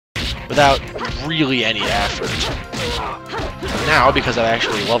without really any effort. Now, because I've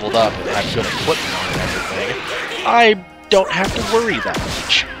actually leveled up and have good equipment on and everything, I don't have to worry that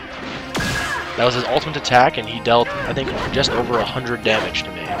much. That was his ultimate attack, and he dealt, I think, just over 100 damage to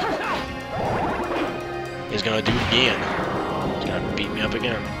me. He's gonna do it again. He's gonna beat me up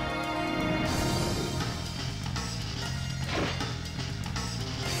again.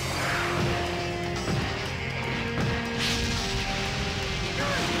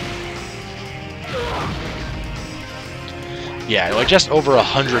 Yeah, like just over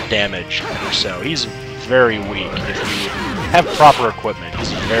 100 damage or so. He's very weak. If you have proper equipment,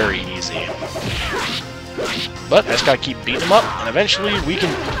 he's very easy. But I just gotta keep beating him up, and eventually we can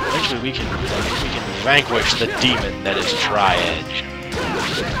vanquish the demon that is Tri-Edge.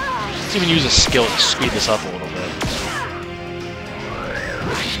 Let's even use a skill to speed this up a little bit.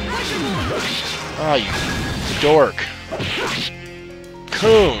 Ah, you dork.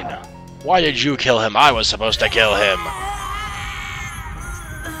 Coon! Why did you kill him? I was supposed to kill him.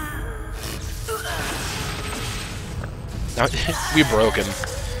 Now, we broke him.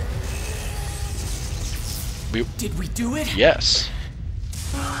 Did we do it? Yes.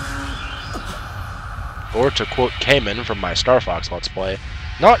 Or to quote Cayman from my Star Fox Let's Play,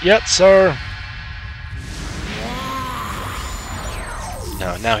 "Not yet, sir."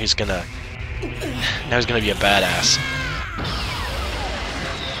 No, now he's gonna be a badass.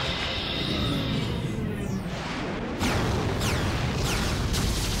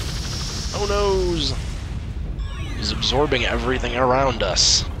 Oh noes! He's absorbing everything around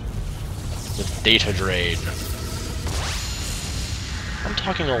us with data drain. I'm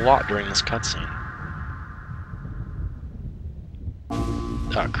talking a lot during this cutscene.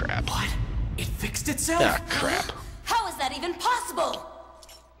 Oh crap. What? It fixed itself? Ah crap. How is that even possible?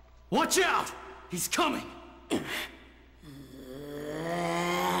 Watch out! He's coming!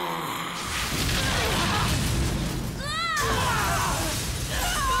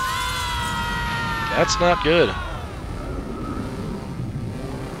 That's not good.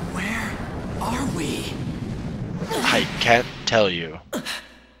 Where are we? I can't tell you.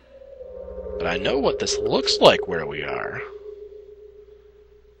 But I know what this looks like where we are.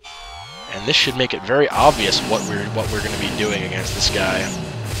 And this should make it very obvious what we're going to be doing against this guy.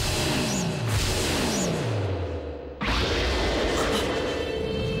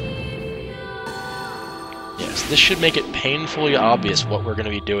 Yes, this should make it painfully obvious what we're going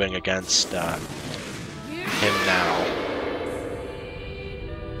to be doing against him now.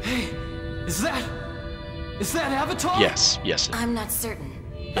 Hey, is that Avatar? Yes, yes. I'm not certain.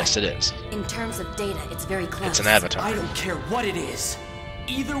 Yes, it is. In terms of data, it's very close. It's an avatar. I don't care what it is.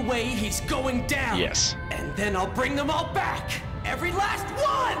 Either way, he's going down. Yes. And then I'll bring them all back. Every last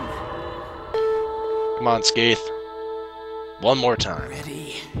one! Come on, Skaith. One more time.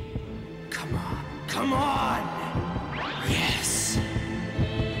 Ready? Come on. Come on! Yes!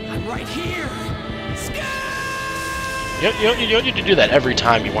 I'm right here! You don't need to do that every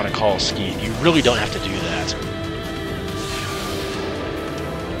time you want to call Skeet. You really don't have to do that.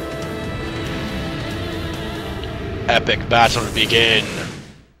 Epic battle to begin.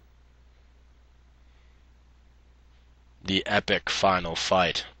 The epic final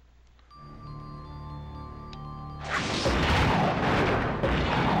fight.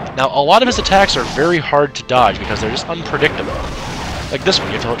 Now, a lot of his attacks are very hard to dodge because they're just unpredictable. Like this one,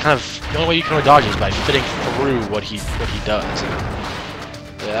 you have to kind of, the only way you can really dodge is by fitting through what he does.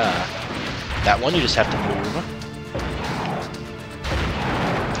 Yeah. That one you just have to move.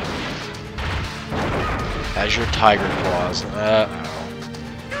 Azure Tiger Claws.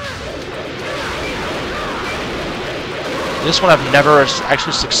 This one I've never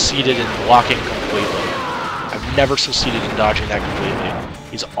actually succeeded in blocking completely. I've never succeeded in dodging that completely.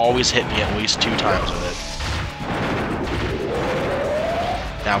 He's always hit me at least 2 times with it.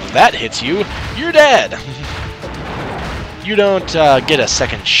 Now if that hits you, you're dead! You don't get a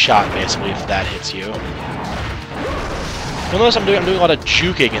second shot, basically, if that hits you. You'll notice I'm doing a lot of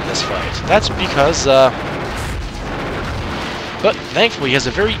juking in this fight. That's because, but thankfully he has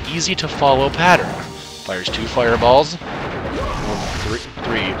a very easy-to-follow pattern. Fires 2 fireballs,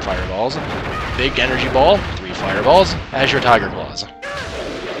 3 fireballs, big energy ball, 3 fireballs, Azure Tiger Claws.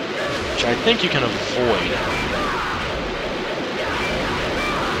 Which I think you can avoid.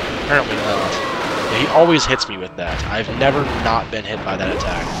 Apparently not. Yeah, he always hits me with that. I've never not been hit by that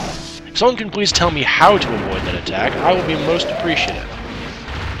attack. If someone can please tell me how to avoid that attack, I will be most appreciative.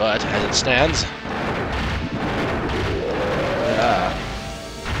 But, as it stands...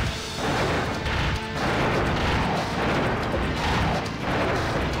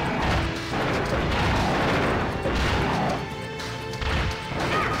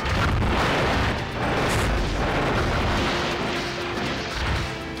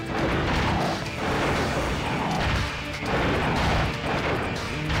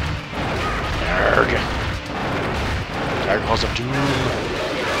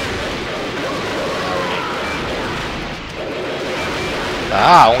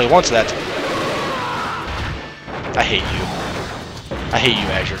 Ah, only once that. I hate you. I hate you,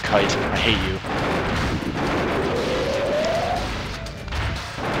 Azure Kite. I hate you.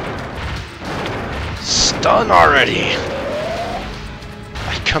 Stun already!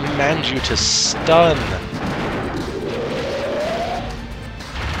 I command you to stun.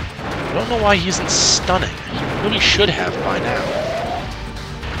 I don't know why he isn't stunning. He really should have by now.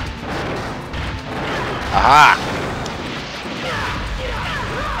 Aha!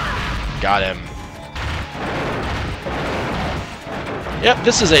 Got him. Yep,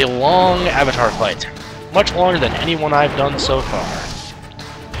 this is a long Avatar fight. Much longer than anyone I've done so far.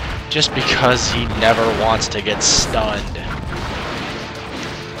 Just because he never wants to get stunned.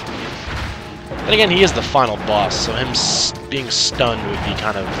 Then again, he is the final boss, so him being stunned would be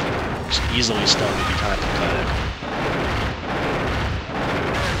kind of... easily stunned would be kind of pathetic.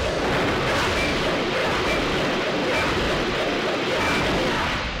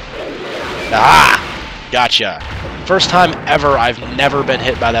 Ah! Gotcha. First time ever I've never been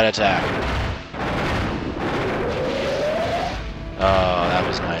hit by that attack. Oh, that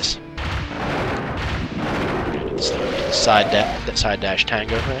was nice. Side dash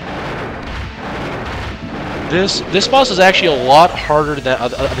tango thing. This boss is actually a lot harder than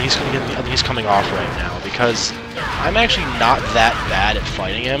he's coming off right now, because I'm actually not that bad at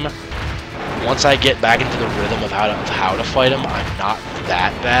fighting him. Once I get back into the rhythm of how to fight him, I'm not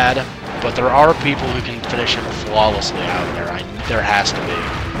that bad. But there are people who can finish him flawlessly out there. There has to be.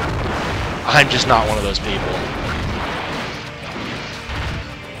 I'm just not one of those people.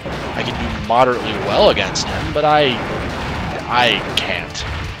 I can do moderately well against him, but I can't.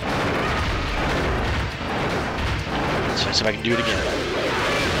 Let's see if I can do it again.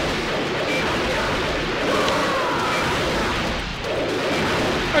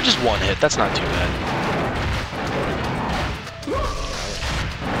 Or just one hit, that's not too bad.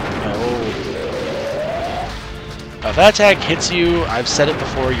 If that attack hits you, I've said it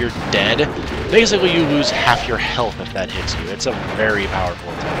before, you're dead. Basically, you lose half your health if that hits you. It's a very powerful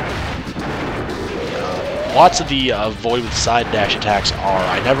attack. Lots of the void with side dash attacks are.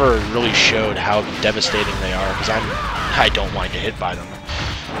 I never really showed how devastating they are, because I don't want to get hit by them.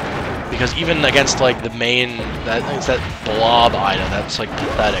 Because even against like the main, it's that blob item, that's like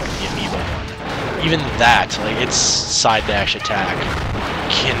pathetic, the amoeba one. Even that, like its side dash attack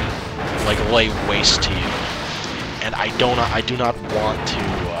can like lay waste to you. And I do not want to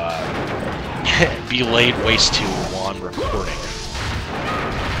be laid waste to while I'm recording.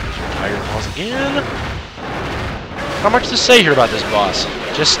 Tiger Balls again. Not much to say here about this boss.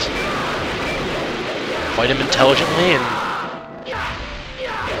 Just fight him intelligently and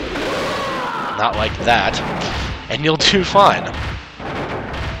not like that, and you'll do fine.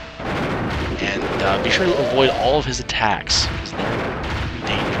 And be sure to avoid all of his attacks, because they're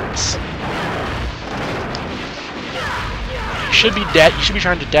dangerous. You should be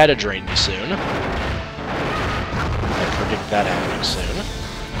trying to data drain me soon. I predict that happening soon.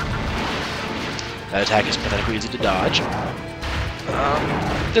 That attack is pathetically easy to dodge.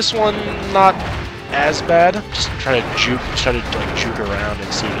 This one, not as bad. Just try to juke around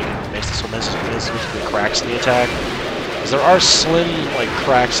and see if you can make some basically cracks in the attack. Because there are slim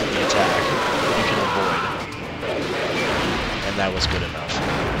cracks in the attack that you can avoid, and that was good enough.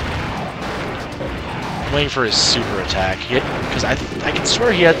 I'm waiting for his super attack, because I can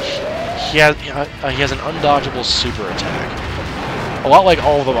swear he has an undodgeable super attack. A lot like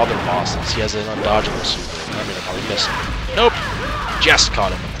all of the other bosses, he has an undodgeable super. I'm gonna probably miss him. Nope, just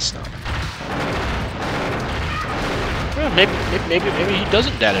caught him in the stun. Well, maybe he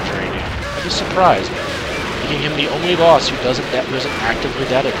doesn't data drain you. I'd be surprised, making him the only boss who doesn't actively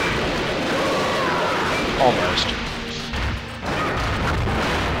data drain you. Almost.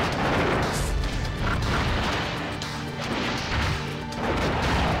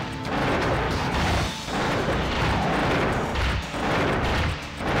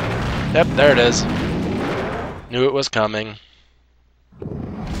 Yep, there it is. Knew it was coming.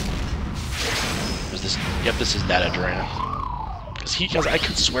 Yep, this is data drain. Because I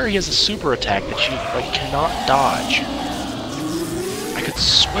could swear he has a super attack that you cannot dodge. I could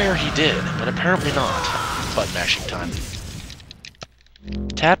swear he did, but apparently not. Button mashing time.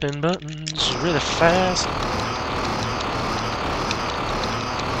 Tapping buttons really fast.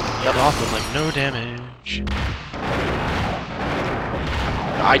 Yep, off with no damage.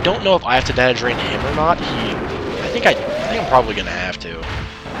 I don't know if I have to data drain him or not. I think I'm probably gonna have to.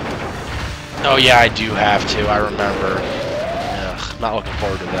 Oh yeah, I do have to. I remember. Ugh, not looking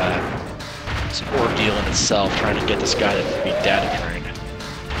forward to that. It's an ordeal in itself trying to get this guy to be data drained.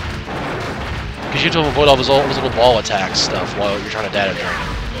 Because you have to avoid all those little ball attack stuff while you're trying to data drain.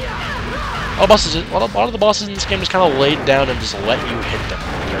 A lot of the bosses in this game just kind of laid down and just let you hit them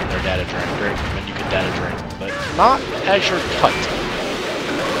during their data drain, when you can data drain them, but not Azure Kite.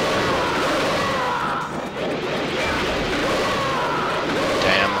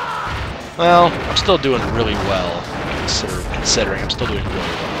 Damn. Well, I'm still doing really well, considering I'm still doing really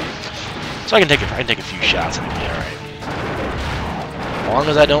well. So I can take a few shots and it'll be alright. As long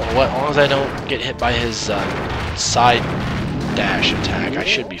as I don't get hit by his side dash attack, I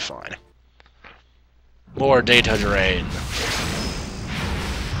should be fine. More data drain.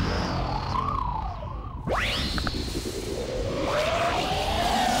 No.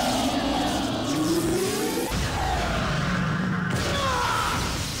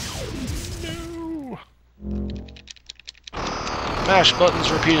 Mash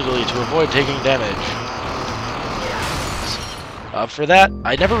buttons repeatedly to avoid taking damage. For that,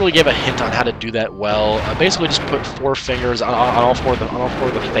 I never really gave a hint on how to do that well. Basically, just put 4 fingers on all four of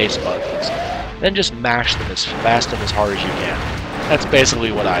the face buttons. Then just mash them as fast and as hard as you can. That's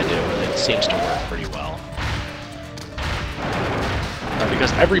basically what I do, and it seems to work pretty well.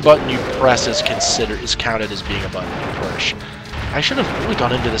 Because every button you press is counted as being a button you push. I should have really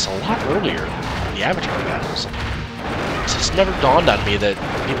gone into this a lot earlier in the Avatar battles. It's just never dawned on me that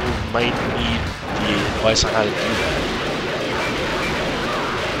people might need the advice on how to do that.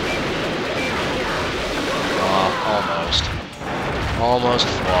 Almost. Almost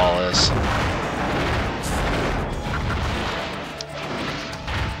flawless.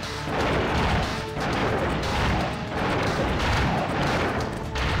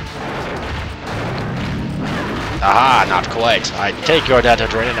 Aha, not quite. I take your data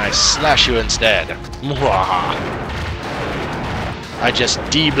drain and I slash you instead. Mwahaha. I just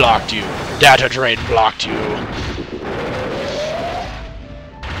D-blocked you. Data drain blocked you.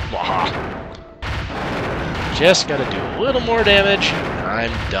 Mwahaha. Just gotta do a little more damage, and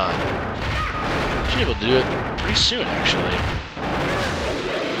I'm done. Should be able to do it pretty soon, actually.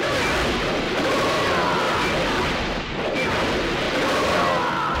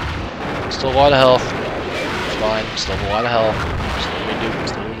 Still a lot of health. Fine. Still have a lot of health.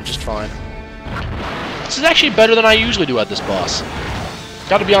 Still doing just fine. This is actually better than I usually do at this boss.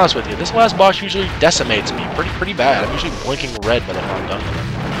 Gotta be honest with you, this last boss usually decimates me pretty bad. I'm usually blinking red by the time I'm done with him.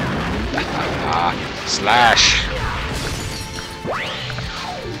 Slash!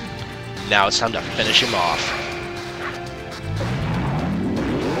 Now it's time to finish him off.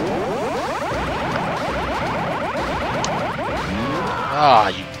 Ah,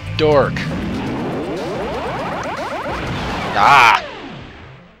 you dork. Ah!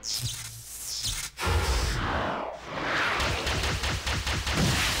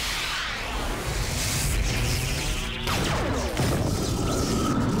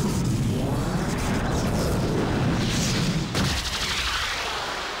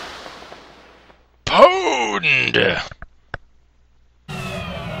 Potent!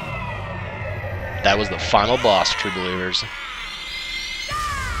 That was the final boss, true believers.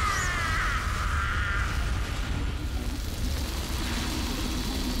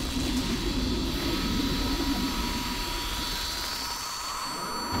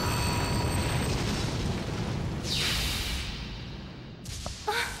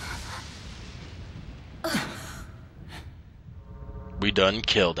 We done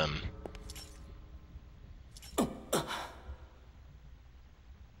killed him.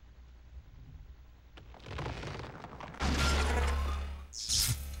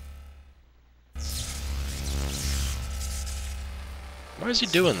 Why is he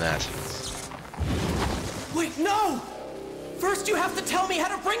doing that? Wait, no! First you have to tell me how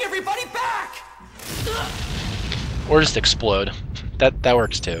to bring everybody back! Or just explode. That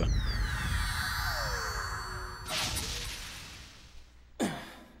works too.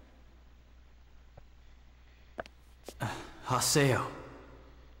 Haseo.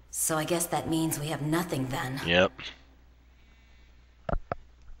 So I guess that means we have nothing then. Yep.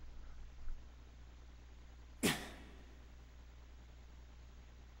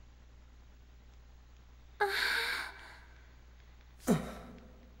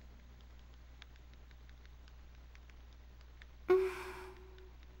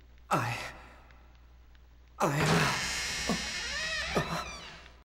 I